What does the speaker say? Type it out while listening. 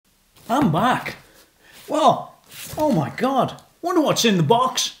I'm back. Well, oh my God, wonder what's in the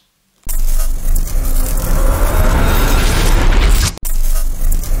box.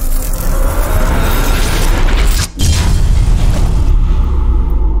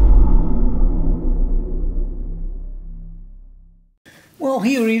 Well,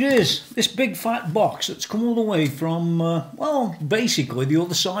 here it is, this big fat box that's come all the way from, well, basically the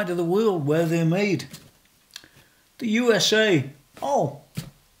other side of the world where they're made. The USA. Oh,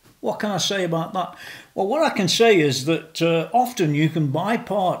 what can I say about that? Well, what I can say is that often you can buy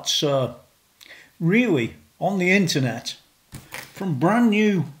parts really on the internet from brand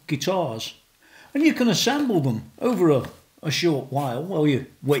new guitars, and you can assemble them over a short while while you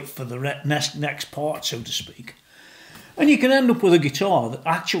wait for the next part, so to speak. And you can end up with a guitar that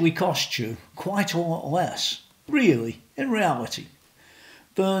actually costs you quite a lot less, really, in reality,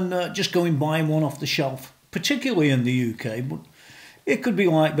 than just going buying one off the shelf, particularly in the UK, but it could be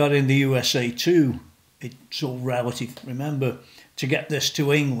like that in the USA too. It's all relative. Remember, to get this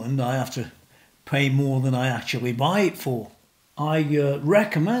to England, I have to pay more than I actually buy it for. I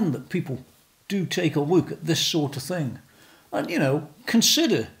recommend that people do take a look at this sort of thing and, you know,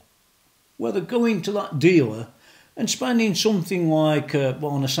 consider whether going to that dealer and spending something like,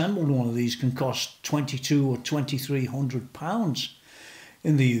 well, an assembled one of these can cost £2,200 or £2,300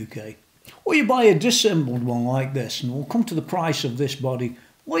 in the UK. Or you buy a disassembled one like this, and we'll come to the price of this body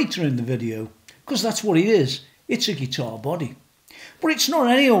later in the video, because that's what it is. It's a guitar body. But it's not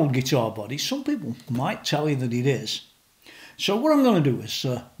any old guitar body. Some people might tell you that it is. So what I'm going to do is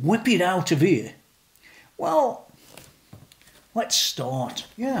whip it out of here. Well, let's start.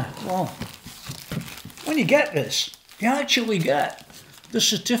 Yeah, well, when you get this, you actually get the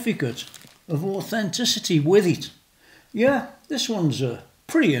certificate of authenticity with it. Yeah, this one's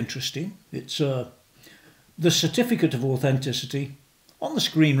pretty interesting. It's the certificate of authenticity on the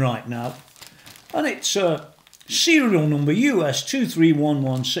screen right now, and it's serial number US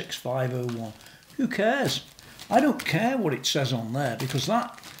 23116501. Who cares? I don't care what it says on there, because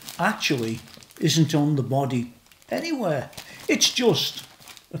that actually isn't on the body anywhere. It's just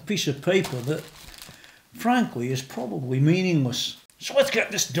a piece of paper that, frankly, is probably meaningless. So let's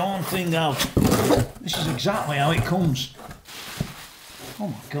get this darn thing out. This is exactly how it comes. Oh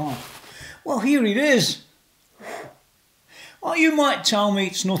my God. Well, here it is. Well, you might tell me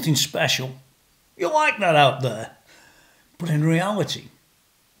it's nothing special. You like that out there. But in reality,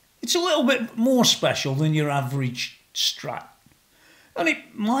 it's a little bit more special than your average Strat. And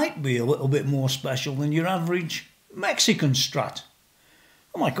it might be a little bit more special than your average Mexican Strat.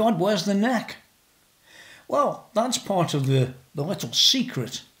 Oh my God, where's the neck? Well, that's part of the little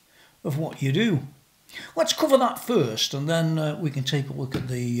secret of what you do. Let's cover that first, and then we can take a look at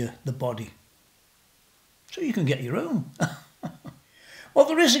the body, so you can get your own. Well,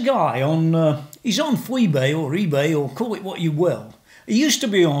 there is a guy on, he's on Fleabay or eBay, or call it what you will. He used to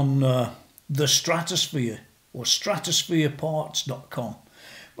be on the Stratosphere, or stratosphereparts.com,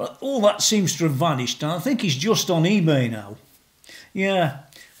 but all that seems to have vanished, and I think he's just on eBay now. Yeah,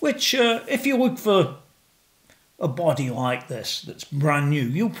 which if you look for a body like this that's brand new,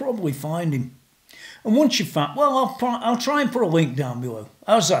 you'll probably find him. And once you've found, well, I'll try and put a link down below.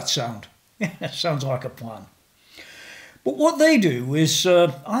 How's that sound? Yeah, sounds like a plan. But what they do is, I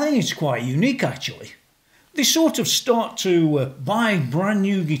think it's quite unique actually. They sort of start to buy brand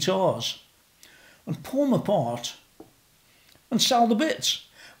new guitars and pull them apart and sell the bits.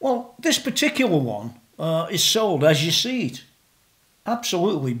 Well, this particular one is sold as you see it.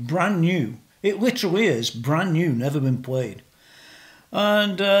 Absolutely brand new. It literally is brand new, never been played.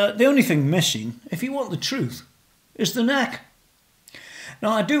 And the only thing missing, if you want the truth, is the neck.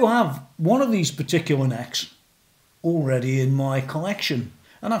 Now, I do have one of these particular necks already in my collection,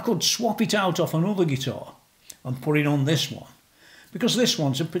 and I could swap it out off another guitar and put it on this one, because this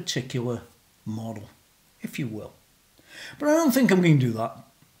one's a particular model, if you will. But I don't think I'm going to do that.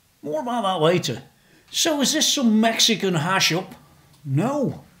 More about that later. So is this some Mexican hash-up?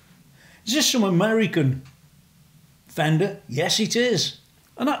 No. Is this some American Fender? Yes, it is.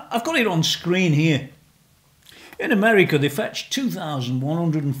 And I've got it on screen here. In America, they fetch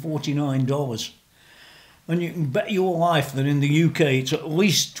 $2,149. And you can bet your life that in the UK, it's at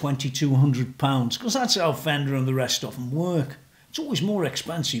least £2,200, because that's how Fender and the rest of them work. It's always more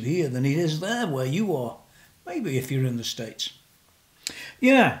expensive here than it is there where you are. Maybe if you're in the States.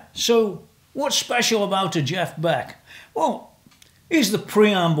 Yeah, so what's special about a Jeff Beck? Well, here's the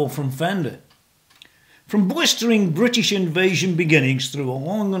preamble from Fender. From blistering British invasion beginnings through a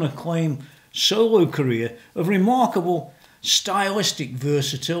long and acclaimed solo career of remarkable stylistic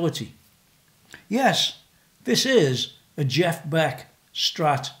versatility. Yes, this is a Jeff Beck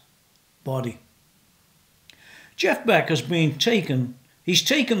Strat body. Jeff Beck he's taken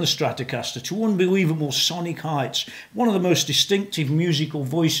the Stratocaster to unbelievable sonic heights, one of the most distinctive musical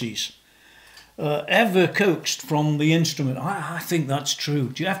voices ever coaxed from the instrument. I think that's true.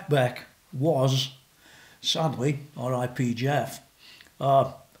 Jeff Beck was, sadly, R.I.P. Jeff,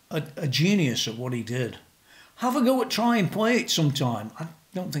 a genius at what he did. Have a go at try and play it sometime. I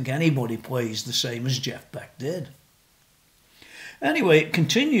don't think anybody plays the same as Jeff Beck did. Anyway, it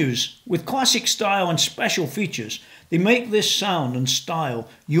continues. With classic style and special features, they make this sound and style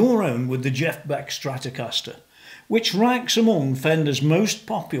your own with the Jeff Beck Stratocaster, which ranks among Fender's most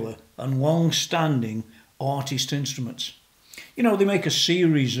popular and long-standing artist instruments. You know, they make a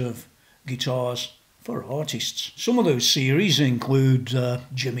series of guitars for artists. Some of those series include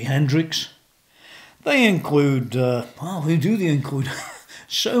Jimi Hendrix. They include, who do they include?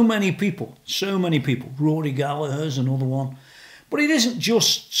 So many people. Rory Gallagher's another one. But it isn't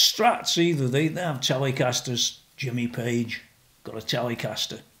just Strats either. They have Telecasters. Jimmy Page got a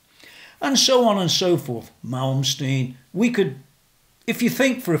Telecaster. And so on and so forth. Malmsteen. We could, if you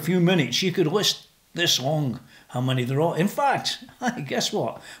think for a few minutes, you could list this long how many there are. In fact, guess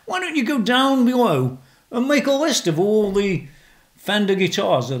what? Why don't you go down below and make a list of all the Fender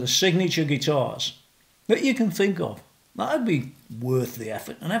guitars that are signature guitars that you can think of. That'd be worth the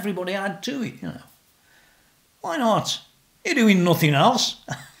effort, and everybody add to it, you know. Why not? You're doing nothing else.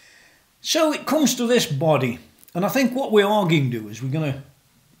 So it comes to this body, and I think what we are going to do is we're going to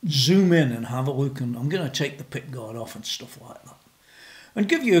zoom in and have a look, and I'm going to take the pickguard off and stuff like that, and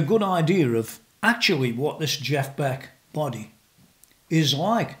give you a good idea of actually what this Jeff Beck body is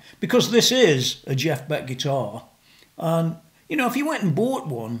like, because this is a Jeff Beck guitar, and you know, if you went and bought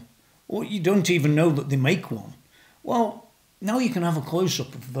one, or you don't even know that they make one, well, now you can have a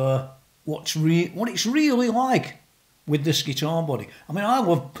close-up of what it's really like with this guitar body. I mean, I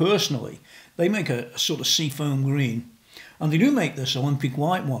love, personally, they make a sort of seafoam green, and they do make this Olympic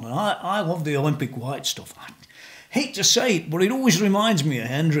white one, and I love the Olympic white stuff. I hate to say it, but it always reminds me of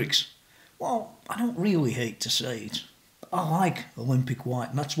Hendrix. Well, I don't really hate to say it. I like Olympic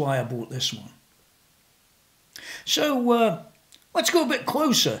white, and that's why I bought this one. So let's go a bit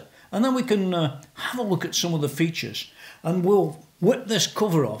closer, and then we can have a look at some of the features, and we'll whip this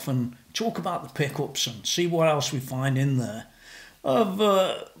cover off and talk about the pickups and see what else we find in there of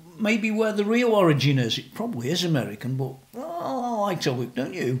maybe where the real origin is. It probably is American, but I like to look,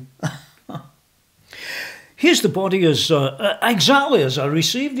 don't you? Here's the body as exactly as I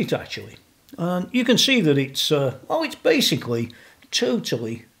received it, actually. And you can see that it's, it's basically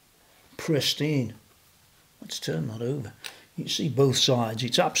totally pristine. Let's turn that over. You see both sides.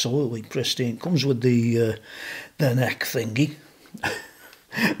 It's absolutely pristine. Comes with the neck thingy,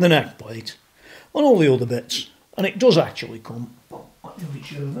 the neck plate, and all the other bits. And it does actually come. Oh, let me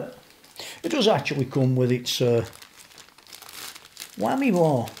reach over. It does actually come with its whammy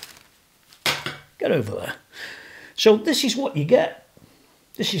bar. Get over there. So this is what you get.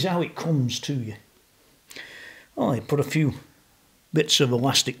 This is how it comes to you. I put a few bits of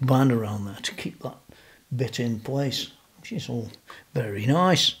elastic band around there to keep that bit in place, which is all very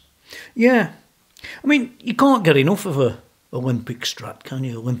nice. Yeah, I mean, you can't get enough of a Olympic Strat, can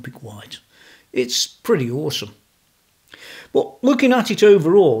you? Olympic white. It's pretty awesome. But looking at it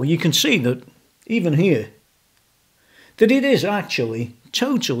overall, you can see that even here, that it is actually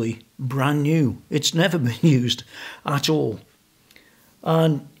totally brand new. It's never been used at all.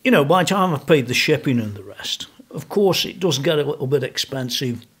 And, you know, by the time I've paid the shipping and the rest, of course it does get a little bit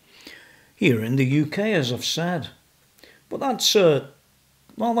expensive here in the UK, as I've said. But that's,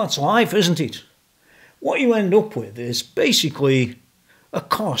 well, that's life, isn't it? What you end up with is basically a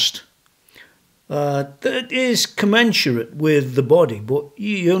cost that is commensurate with the body, but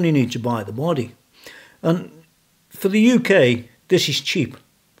you only need to buy the body. And for the UK, this is cheap.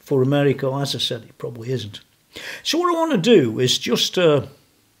 For America, as I said, it probably isn't. So what I want to do is just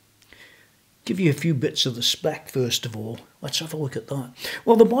give you a few bits of the spec first of all. Let's have a look at that.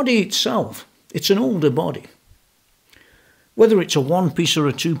 Well, the body itself, it's an older body. Whether it's a one-piece or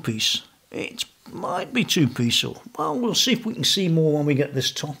a two-piece, it might be two-piece, or, well, we'll see if we can see more when we get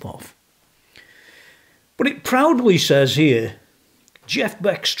this top off. But it proudly says here, Jeff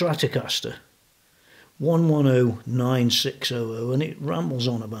Beck Stratocaster, 1109600, and it rambles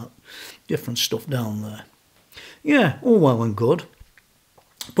on about different stuff down there. Yeah, all well and good.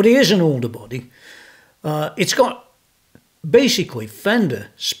 But it is an older body. It's got basically Fender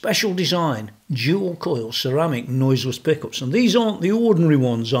special design dual coil ceramic noiseless pickups, and these aren't the ordinary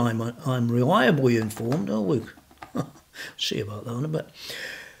ones. I'm reliably informed. Oh, Luke, see about that in a bit.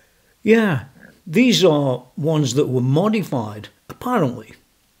 Yeah, these are ones that were modified apparently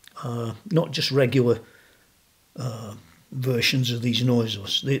not just regular versions of these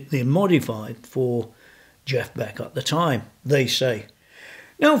noiseless. They're modified for Jeff Beck at the time, they say.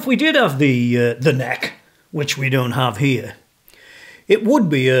 Now, if we did have the neck, which we don't have here, it would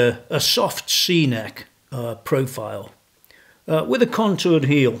be a soft C-neck profile with a contoured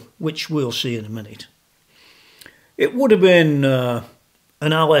heel, which we'll see in a minute. It would have been an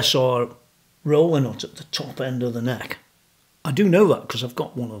LSR roller nut at the top end of the neck. I do know that because I've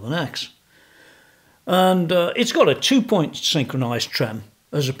got one of the necks. And it's got a 2-point synchronized trem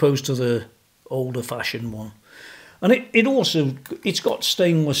as opposed to the older fashioned one. And it's got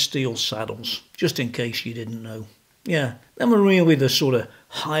stainless steel saddles, just in case you didn't know. Yeah, them are really the sort of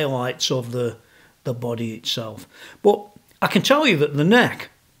highlights of the body itself. But I can tell you that the neck,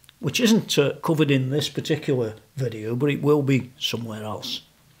 which isn't covered in this particular video, but it will be somewhere else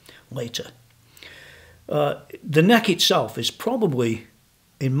later. The neck itself is probably,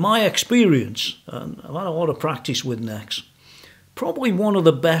 in my experience, and I've had a lot of practice with necks, probably one of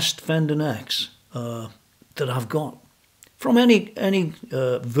the best Fender necks that I've got. From any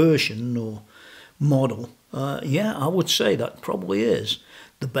version or model, yeah, I would say that probably is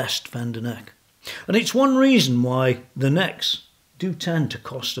the best Fender neck. And it's one reason why the necks do tend to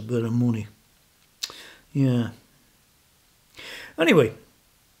cost a bit of money. Yeah. Anyway,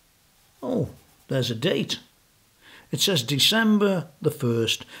 oh, there's a date. It says December the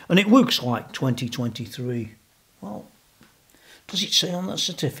 1st, and it looks like 2023. Well, does it say on that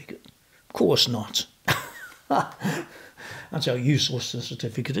certificate? Of course not. That's how useless the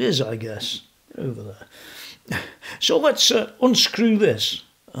certificate is, I guess. Over there. So let's unscrew this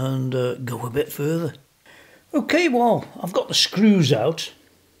and go a bit further. Okay, well, I've got the screws out.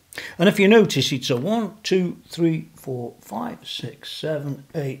 And if you notice, it's a 1, 2, 3, 4, 5, 6, 7,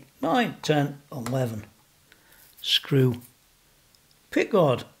 8, 9, 10, 11 screw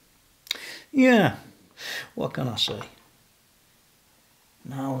pickguard. Yeah, what can I say?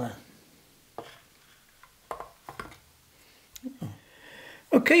 Now then.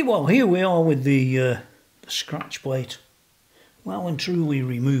 Okay, well, here we are with the scratch plate well and truly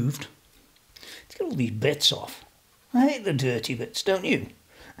removed. Let's get all these bits off. I hate the dirty bits, don't you?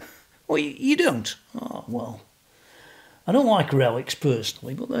 Well, you don't? Oh, well. I don't like relics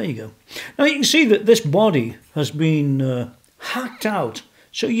personally, but there you go. Now you can see that this body has been hacked out,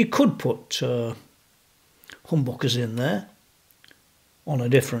 so you could put humbuckers in there on a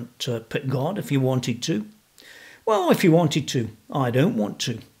different pickguard if you wanted to. Well, if you wanted to, I don't want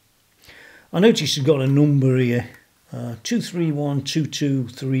to. I notice you've got a number here,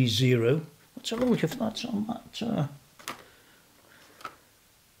 2312230. Let's have a look if that's on that.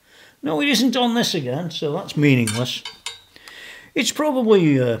 No, it isn't on this again, so that's meaningless. It's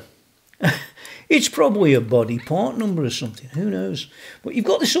probably it's probably a body part number or something. Who knows? But you've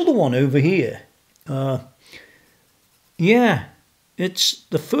got this other one over here. Yeah, it's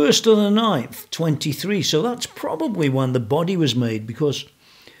the 1st of the 9th, 23. So that's probably when the body was made, because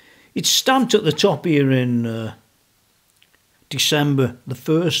it's stamped at the top here in December the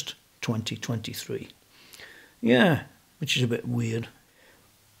 1st, 2023. Yeah, which is a bit weird.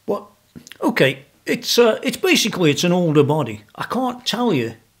 But okay, it's basically an older body. I can't tell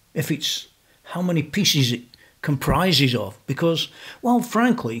you if it's how many pieces it comprises of, because, well,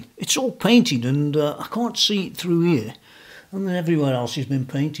 frankly, it's all painted and I can't see it through here, and then everywhere else has been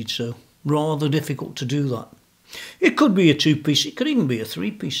painted, so rather difficult to do that. It could be a 2-piece, it could even be a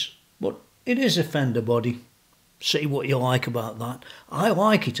 3-piece, but it is a Fender body. Say what you like about that. I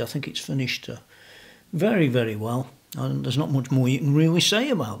like it. I think it's finished very, very well, and there's not much more you can really say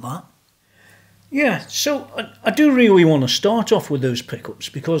about that. Yeah, so I do really want to start off with those pickups,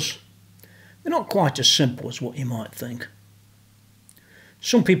 because they're not quite as simple as what you might think.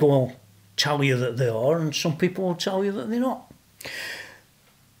 Some people will tell you that they are, and some people will tell you that they're not.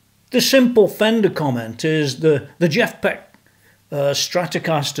 The simple Fender comment is the Jeff Beck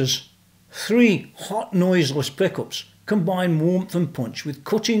Stratocaster's 3 hot noiseless pickups combine warmth and punch with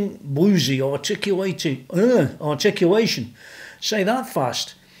cutting bluesy articulation. Say that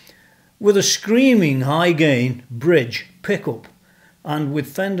fast. With a screaming high gain bridge pickup, and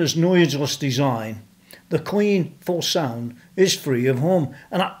with Fender's noiseless design, the clean full sound is free of hum.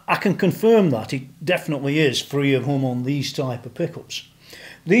 And I can confirm that it definitely is free of hum on these type of pickups.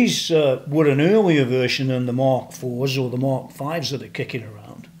 These were an earlier version than the Mark IVs or the Mark Vs that are kicking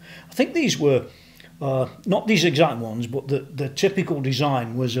around. I think these were, not these exact ones, but the typical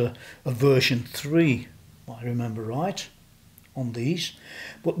design was a version 3, if I remember right, on these.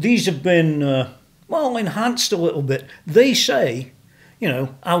 But these have been, well, enhanced a little bit. They say, you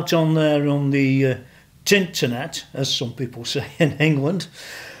know, out on there on the Tinternet, as some people say in England,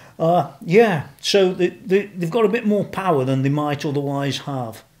 Yeah, so they've got a bit more power than they might otherwise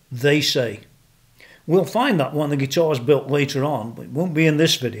have, they say. We'll find that when the guitar's built later on, but it won't be in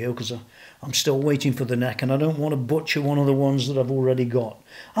this video because I'm still waiting for the neck and I don't want to butcher one of the ones that I've already got.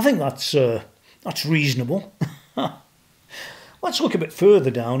 I think that's reasonable. Let's look a bit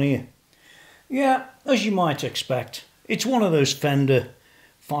further down here. Yeah, as you might expect, it's one of those Fender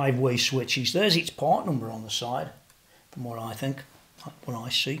 5-way switches. There's its part number on the side, from what I think, what I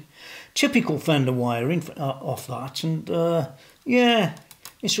see. Typical Fender wiring off that, and yeah,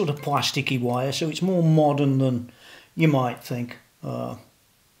 it's sort of plasticky wire, so it's more modern than you might think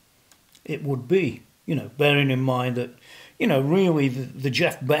it would be. You know, bearing in mind that, you know, really the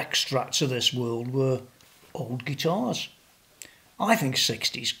Jeff Beck Strats of this world were old guitars. I think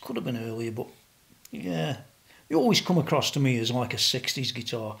 60s, could have been earlier, but yeah, they always come across to me as like a 60s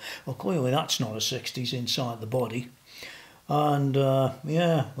guitar. Well, clearly that's not a 60s inside the body. And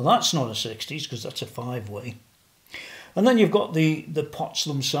yeah, well, that's not a 60s because that's a 5-way. And then you've got the pots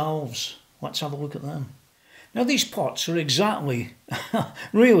themselves. Let's have a look at them. Now these pots are exactly,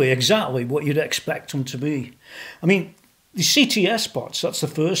 really exactly what you'd expect them to be. I mean, the CTS pots, that's the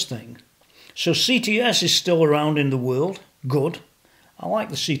first thing. So CTS is still around in the world, good. I like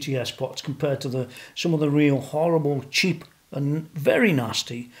the CTS pots compared to some of the real horrible, cheap and very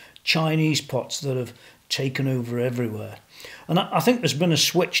nasty Chinese pots that have taken over everywhere. And I think there's been a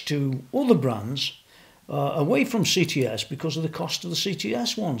switch to other brands away from CTS because of the cost of the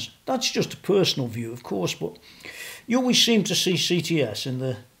CTS ones. That's just a personal view, of course, but you always seem to see CTS in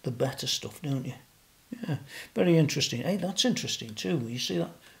the better stuff, don't you? Yeah, very interesting. Hey, that's interesting too. You see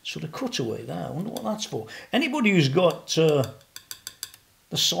that sort of cutaway there? I wonder what that's for. Anybody who's got the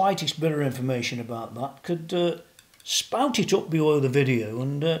slightest bit of information about that could spout it up below the video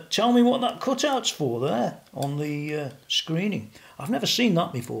and tell me what that cutout's for there on the screening. I've never seen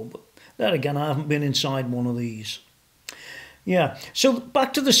that before, but there again, I haven't been inside one of these. Yeah, so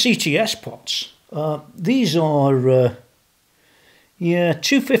back to the CTS pots. These are, yeah,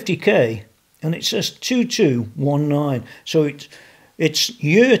 250K, and it says 2219. So it's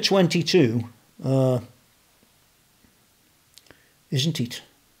year 22, isn't it?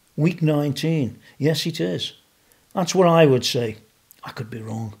 Week 19. Yes, it is. That's what I would say. I could be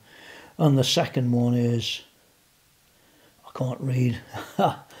wrong. And the second one is, I can't read.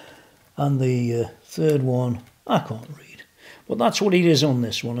 And the third one, I can't read. But that's what it is on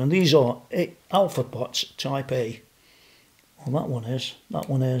this one. And these are alpha pots, type A. Well, that one is,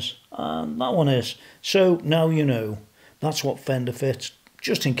 and that one is. So now you know. That's what Fender fits.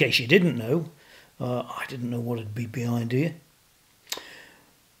 Just in case you didn't know. I didn't know what it'd be behind here.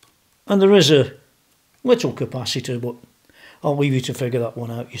 And there is a little capacitor, but I'll leave you to figure that one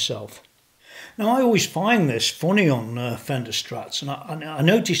out yourself. Now, I always find this funny on Fender Strats, and I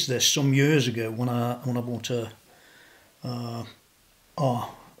noticed this some years ago when I bought a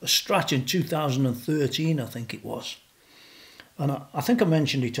Strat in 2013, I think it was. And I think I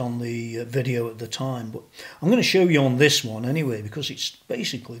mentioned it on the video at the time, but I'm going to show you on this one anyway, because it's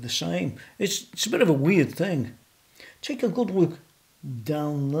basically the same. It's a bit of a weird thing. Take a good look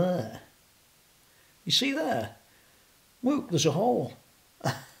down there. You see there? Look, there's a hole.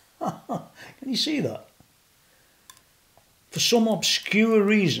 Can you see that? For some obscure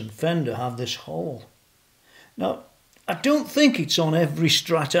reason, Fender have this hole. Now, I don't think it's on every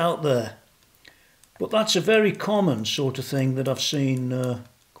Strat out there, but that's a very common sort of thing that I've seen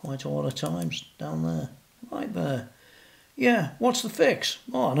quite a lot of times down there, right there. Yeah, what's the fix?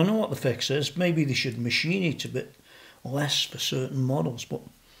 Oh, I don't know what the fix is. Maybe they should machine it a bit less for certain models, but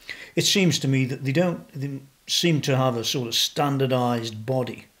it seems to me that they seem to have a sort of standardized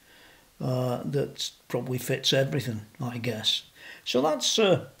body that probably fits everything, I guess. So that's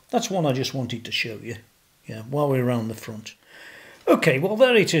one I just wanted to show you, yeah, while we're around the front. Okay, well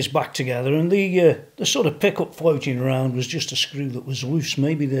there it is back together, and the sort of pickup floating around was just a screw that was loose.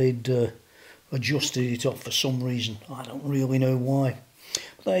 Maybe they'd adjusted it off for some reason. I don't really know why.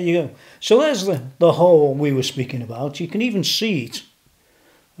 But there you go. So there's the hole we were speaking about. You can even see it,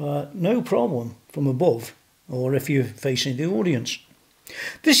 no problem, from above, or if you're facing the audience.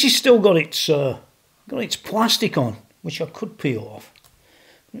 This has still got its plastic on, which I could peel off.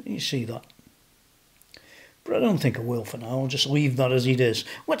 You see that? But I don't think I will for now. I'll just leave that as it is.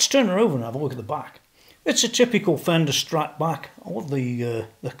 Let's turn her over and have a look at the back. It's a typical Fender Strat back. I love the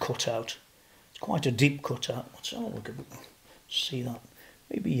cutout. It's quite a deep cutout. Let's have a look at it. See that?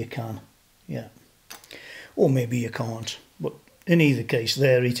 Maybe you can. Yeah. Or maybe you can't. But in either case,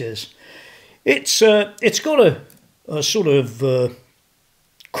 there it is. It's got a sort of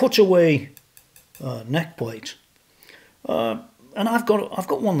cutaway neck plate. and I've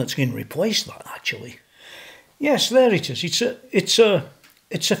got one that's going to replace that actually. Yes, there it is. It's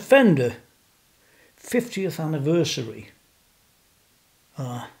a Fender 50th anniversary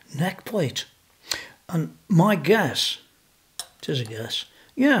neck plate, and my guess, it is a guess,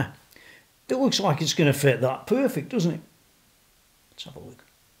 yeah, it looks like it's going to fit that perfect, doesn't it? Let's have a look.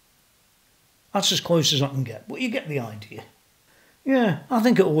 That's as close as I can get, but you get the idea. Yeah, I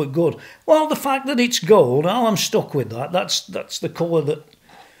think it'll look good. Well, the fact that it's gold, I'm stuck with that. That's the colour that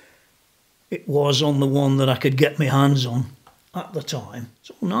it was on the one that I could get my hands on at the time.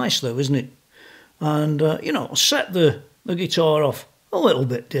 It's all nice though, isn't it? And, you know, set the guitar off a little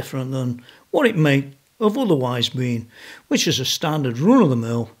bit different than what it may have otherwise been, which is a standard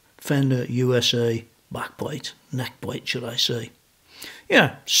run-of-the-mill Fender USA backplate, neck plate should I say.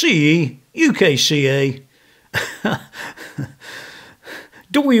 Yeah, CE, UKCA,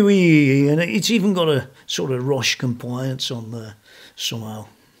 WEE, and it's even got a sort of Roche compliance on there somehow.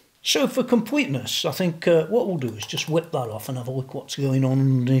 So for completeness, I think what we'll do is just whip that off and have a look what's going on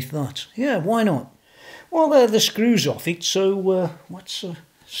underneath that. Yeah, why not? Well, there are the screws off it, so let's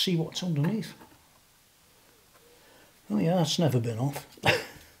see what's underneath. Oh yeah, it's never been off. I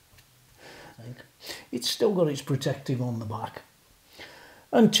think. It's still got its protective on the back.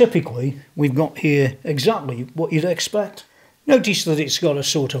 And typically, we've got here exactly what you'd expect. Notice that it's got a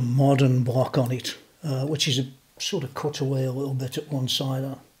sort of modern block on it, which is a sort of cut away a little bit at one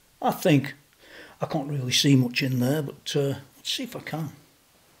side. I think I can't really see much in there, but let's see if I can.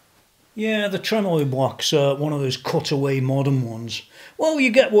 Yeah, the tremolo block's one of those cutaway modern ones. Well, you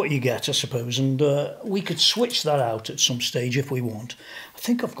get what you get, I suppose, and we could switch that out at some stage if we want. I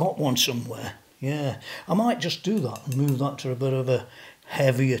think I've got one somewhere. Yeah, I might just do that and move that to a bit of a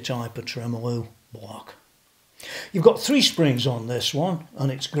heavier type of tremolo block. You've got 3 springs on this one,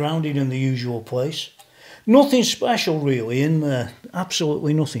 and it's grounded in the usual place. Nothing special really in there,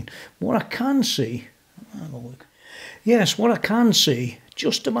 absolutely nothing. What I can see, have a look. Yes, what I can see,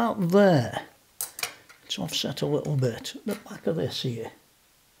 just about there, it's offset a little bit, at the back of this here.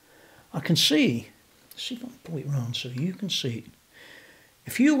 I can see, let's see if I can pull it round so you can see it.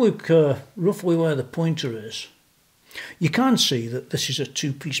 If you look roughly where the pointer is, you can see that this is a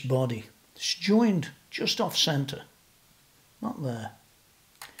 2-piece body. It's joined just off centre, not there,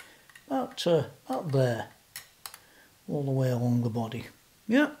 about there, all the way along the body.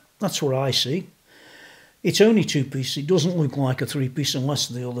 Yeah, that's what I see. It's only 2-piece, it doesn't look like a 3-piece unless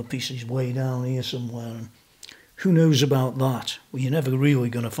the other piece is way down here somewhere, and who knows about that? Well, you're never really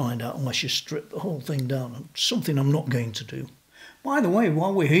going to find out unless you strip the whole thing down, something I'm not going to do. By the way,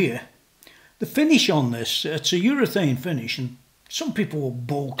 while we're here, the finish on this, it's a urethane finish, and some people will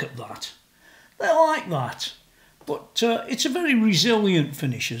balk at that. They like that, but it's a very resilient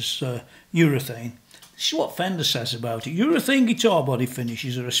finish as urethane. This is what Fender says about it. Urethane guitar body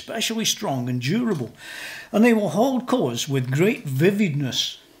finishes are especially strong and durable, and they will hold colours with great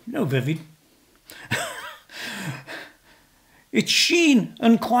vividness. You know, vivid. Its sheen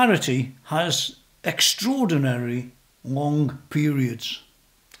and clarity has extraordinary long periods.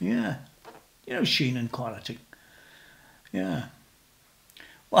 Yeah, you know, sheen and clarity. Yeah.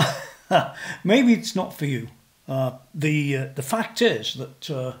 Well, maybe it's not for you. The fact is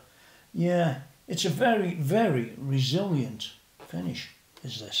that yeah, it's a very, very resilient finish.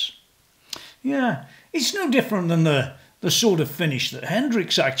 Is this? Yeah, it's no different than the sort of finish that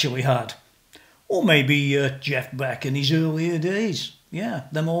Hendrix actually had, or maybe Jeff Beck in his earlier days. Yeah,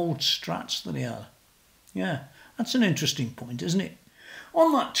 them old Strats that he had. Yeah, that's an interesting point, isn't it?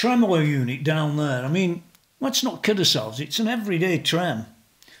 On that tremolo unit down there, I mean, let's not kid ourselves. It's an everyday trem.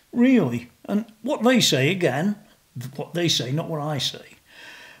 Really, and what they say, again, what they say, not what I say,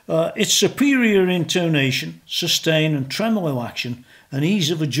 it's superior intonation, sustain and tremolo action and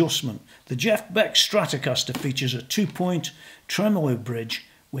ease of adjustment. The Jeff Beck Stratocaster features a 2-point tremolo bridge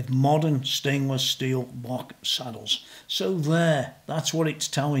with modern stainless steel block saddles. So there, that's what it's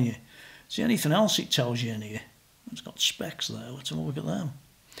telling you. See anything else it tells you in here? It's got specs there, let's have a look at them.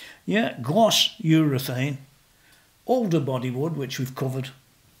 Yeah, gloss urethane, older bodywood, which we've covered.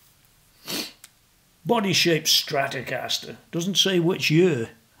 Body-shaped Stratocaster. Doesn't say which year.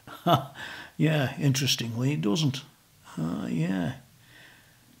 Yeah, interestingly, it doesn't. Yeah.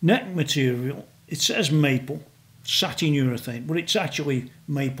 Neck material, it says maple, satin urethane, but it's actually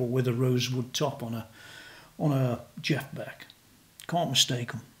maple with a rosewood top on a Jeff Beck. Can't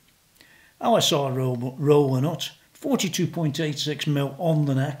mistake them. LSR roller nut, 42.86mm on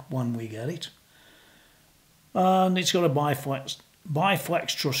the neck when we get it. And it's got a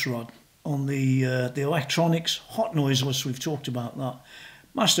biflex truss rod. On the electronics, hot noiseless, we've talked about that.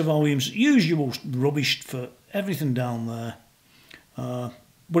 Master volumes, usual rubbish for everything down there.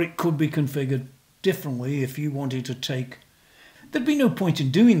 But it could be configured differently if you wanted to take... There'd be no point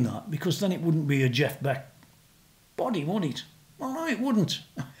in doing that, because then it wouldn't be a Jeff Beck body, would it? Well, no, it wouldn't.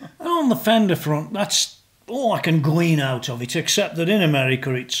 And on the Fender front, that's all I can glean out of it, except that in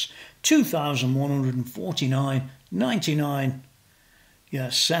America it's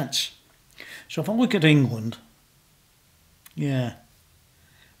 $2,149.99 cents. So if I look at England, yeah,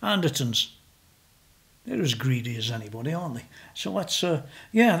 Andertons, they're as greedy as anybody, aren't they? So let's,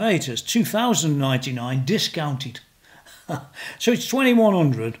 yeah, there it is, $2,099 discounted. So it's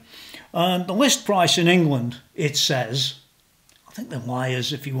 $2,100, and the list price in England, it says, I think they're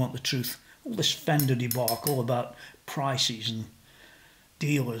liars if you want the truth, all this Fender debacle about prices and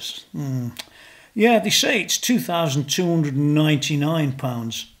dealers. Yeah, they say it's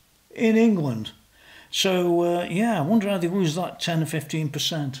 £2,299 in England. So, yeah, I wonder how they lose that 10 or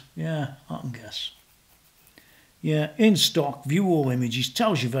 15%. Yeah, I can guess. Yeah, in stock, view all images,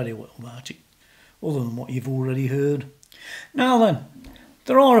 tells you very little about it, other than what you've already heard. Now then,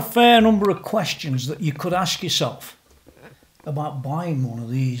 there are a fair number of questions that you could ask yourself about buying one of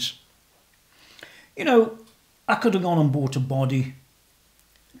these. You know, I could have gone and bought a body,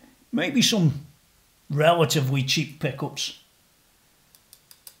 maybe some relatively cheap pickups,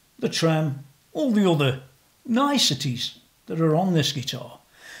 the trem, all the other niceties that are on this guitar,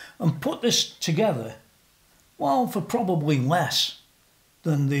 and put this together, well, for probably less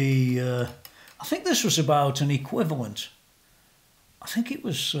than the... I think this was about an equivalent. I think it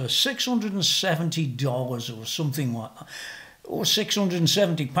was $670 or something like that. Or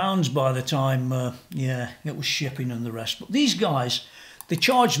 £670 by the time, yeah, it was shipping and the rest. But these guys, they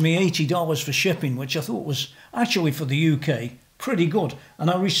charged me $80 for shipping, which I thought was actually for the UK pretty good. And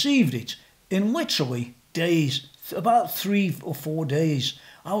I received it in literally days, about 3 or 4 days.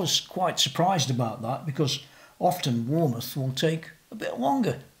 I was quite surprised about that, because often Warmouth will take a bit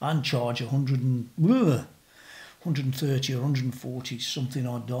longer and charge 130 or 140 something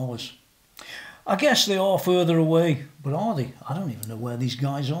odd dollars. I guess they are further away, but are they? I don't even know where these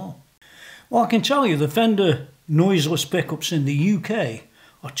guys are. Well, I can tell you the Fender noiseless pickups in the UK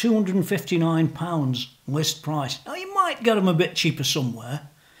are £259 list price. Now you might get them a bit cheaper somewhere,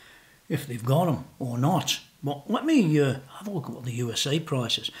 if they've got them or not. But let me have a look at what the USA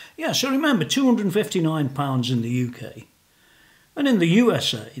price is. Yeah, so remember, £259 in the UK. And in the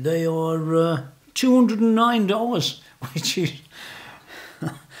USA, they are $209, which is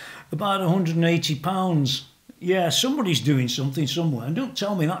about £180. Yeah, somebody's doing something somewhere. And don't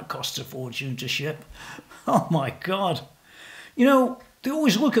tell me that costs a fortune to ship. Oh, my God. You know, they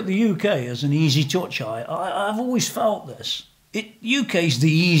always look at the UK as an easy touch. I've always felt this. UK's the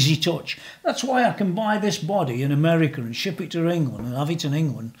easy touch. That's why I can buy this body in America and ship it to England and have it in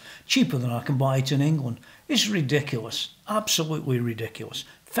England cheaper than I can buy it in England. It's ridiculous. Absolutely ridiculous.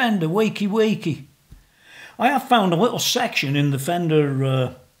 Fender, wakey wakey. I have found a little section in the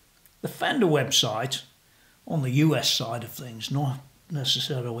Fender website on the US side of things, not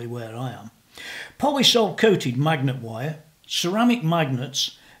necessarily where I am. Polycell coated magnet wire, ceramic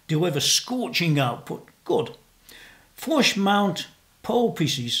magnets deliver scorching output. Good. Flush mount pole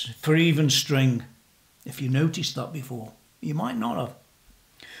pieces for even string. If you noticed that before, you might not have.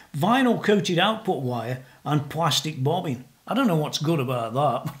 Vinyl coated output wire and plastic bobbin. I don't know what's good about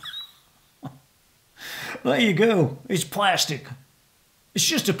that. There you go. It's plastic. It's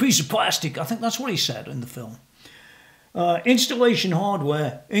just a piece of plastic. I think that's what he said in the film. Installation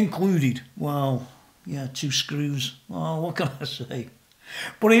hardware included. Well, yeah, 2 screws. Well, what can I say?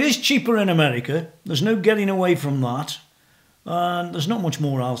 But it is cheaper in America. There's no getting away from that. And there's not much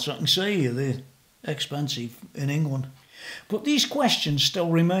more else I can say. They're expensive in England. But these questions still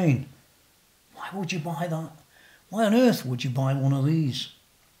remain. Why would you buy that? Why on earth would you buy one of these?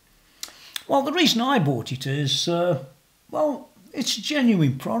 Well, the reason I bought it is, well, it's a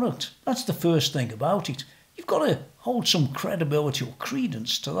genuine product. That's the first thing about it. You've got to hold some credibility or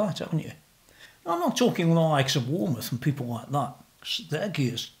credence to that, haven't you? I'm not talking the likes of Warmouth and people like that. Their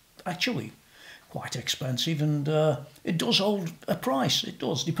gear's actually quite expensive, and it does hold a price. It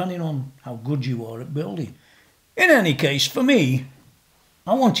does, depending on how good you are at building. In any case, for me,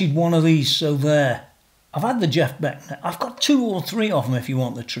 I wanted one of these, so there. I've had the Jeff Beck neck. I've got 2 or 3 of them, if you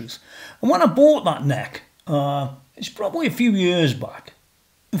want the truth. And when I bought that neck, it's probably a few years back.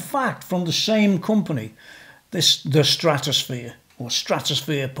 In fact, from the same company, the Stratosphere, or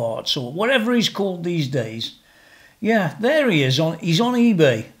Stratosphere Parts, or whatever he's called these days. Yeah, there he is. He's on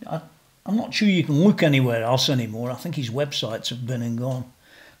eBay. I'm not sure you can look anywhere else anymore. I think his websites have been and gone,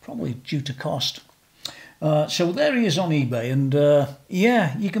 probably due to cost. So there he is on eBay, and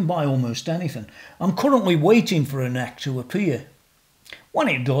yeah, you can buy almost anything. I'm currently waiting for a neck to appear. When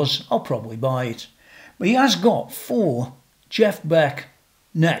it does, I'll probably buy it. But he has got 4 Jeff Beck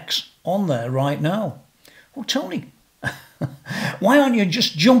necks on there right now. Well, Tony, why aren't you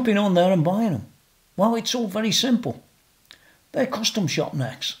just jumping on there and buying them? Well, it's all very simple. They're custom shop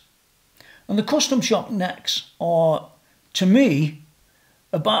necks. And the custom shop necks are, to me,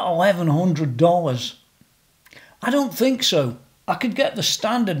 about $1,100. I don't think so. I could get the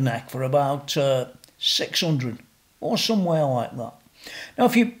standard neck for about $600 or somewhere like that. Now,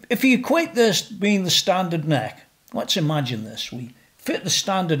 if you equate this being the standard neck, let's imagine this. We fit the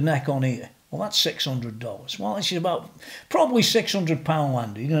standard neck on here. Well, that's $600. Well, this is about probably £600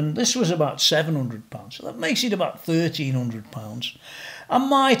 landing, and this was about £700. So that makes it about £1,300. I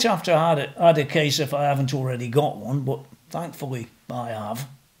might have to add a case if I haven't already got one, but thankfully I have.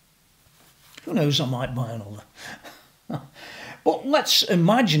 Who knows, I might buy another. But let's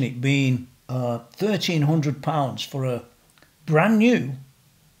imagine it being £1,300 for a brand new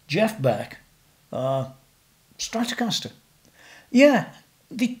Jeff Beck Stratocaster. Yeah,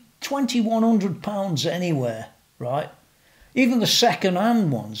 the £2,100 anywhere, right? Even the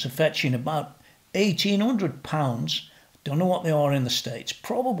second-hand ones are fetching about £1,800. Don't know what they are in the States.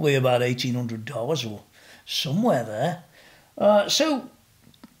 Probably about $1,800 or somewhere there. So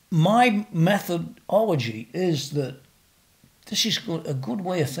my methodology is that this is a good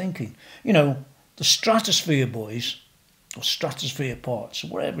way of thinking. You know, the Stratosphere boys, or Stratosphere Parts, or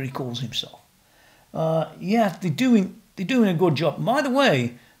whatever he calls himself. Yeah, they're doing a good job. By the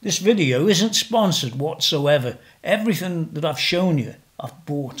way, this video isn't sponsored whatsoever. Everything that I've shown you, I've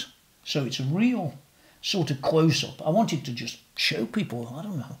bought. So it's a real sort of close-up. I wanted to just show people, I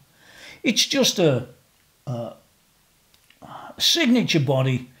don't know. It's just a signature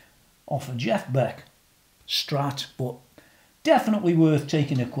body off a Jeff Beck Strat, but definitely worth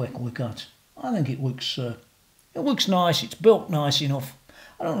taking a quick look at. I think it looks nice. It's built nice enough.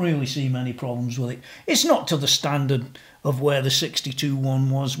 I don't really see many problems with it. It's not to the standard of where the 62 one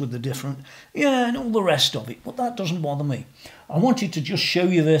was with the different, yeah, and all the rest of it, but that doesn't bother me. I wanted to just show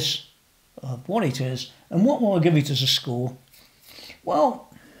you this, what it is, and what will I give it as a score?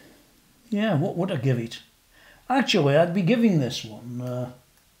 Well, yeah, what would I give it? Actually, I'd be giving this one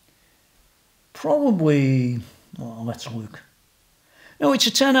probably, oh, let's look. No, it's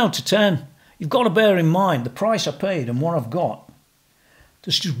a 10 out of 10. You've got to bear in mind the price I paid and what I've got.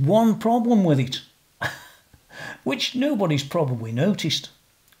 There's just one problem with it, which nobody's probably noticed,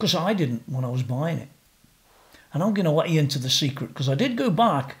 because I didn't when I was buying it. And I'm going to let you into the secret, because I did go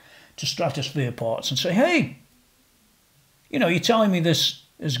back to Stratosphere Parts and say, hey, you know, you're telling me this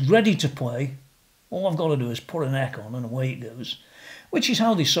is ready to play. All I've got to do is put a neck on and away it goes, which is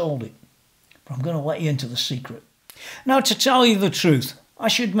how they sold it. But I'm going to let you into the secret. Now, to tell you the truth, I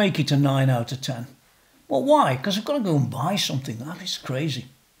should make it a 9 out of 10. Well, why? Because I've got to go and buy something. That is crazy.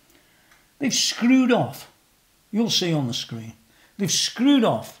 They've screwed off. You'll see on the screen. They've screwed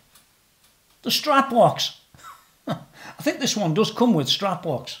off the strap locks. I think this one does come with strap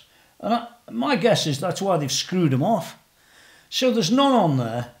locks. And my guess is that's why they've screwed them off. So there's none on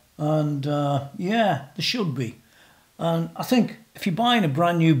there. And yeah, there should be. And I think if you're buying a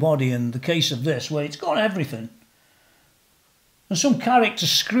brand new body, in the case of this, where it's got everything, and some character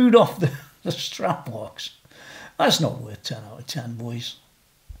screwed off the strap locks, that's not worth 10 out of 10, boys.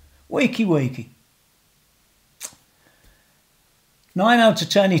 Wakey, wakey. 9 out of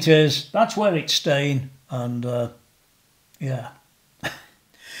 10 it is. That's where it's staying. And yeah.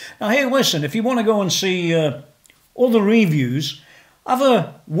 Now here, listen, if you want to go and see other reviews, have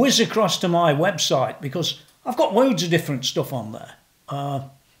a whiz across to my website, because I've got loads of different stuff on there.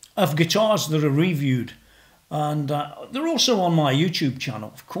 Of guitars that are reviewed. And they're also on my YouTube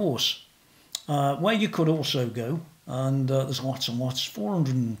channel, of course, where you could also go. And there's lots and lots,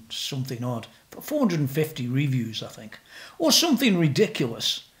 400 and something odd, 450 reviews, I think. Or something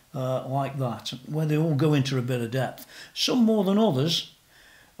ridiculous like that, where they all go into a bit of depth. Some more than others.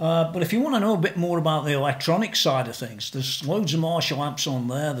 But if you want to know a bit more about the electronic side of things, there's loads of Marshall amps on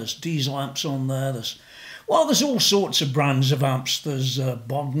there, there's diesel amps on there, there's all sorts of brands of amps. There's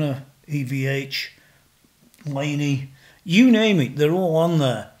Bogner, EVH, Laney, you name it, they're all on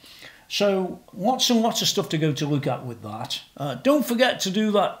there. So lots and lots of stuff to go to look at with that. Don't forget to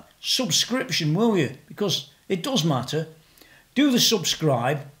do that subscription, will you? Because it does matter. Do the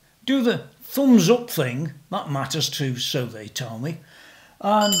subscribe, do the thumbs up thing, that matters too, so they tell me.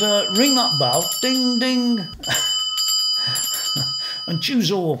 And ring that bell, ding ding, and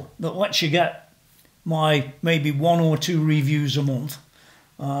choose all that lets you get my maybe 1 or 2 reviews a month,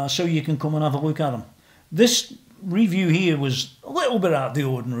 so you can come and have a look at them. This review here was a little bit out of the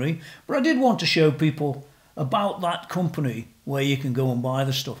ordinary, but I did want to show people about that company where you can go and buy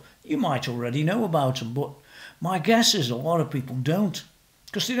the stuff. You might already know about them, but my guess is a lot of people don't,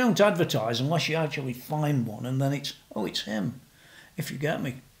 because they don't advertise unless you actually find one, and then it's, oh, it's him, if you get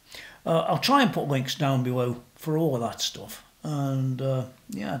me. I'll try and put links down below for all of that stuff. And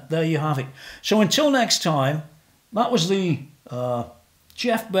yeah, there you have it. So until next time, that was the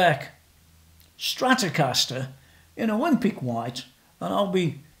Jeff Beck Stratocaster in Olympic white, and I'll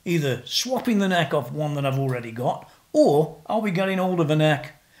be either swapping the neck off one that I've already got, or I'll be getting hold of a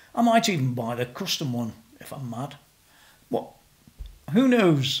neck. I might even buy the custom one if I'm mad. Well, who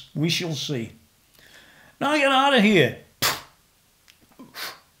knows? We shall see. Now get out of here.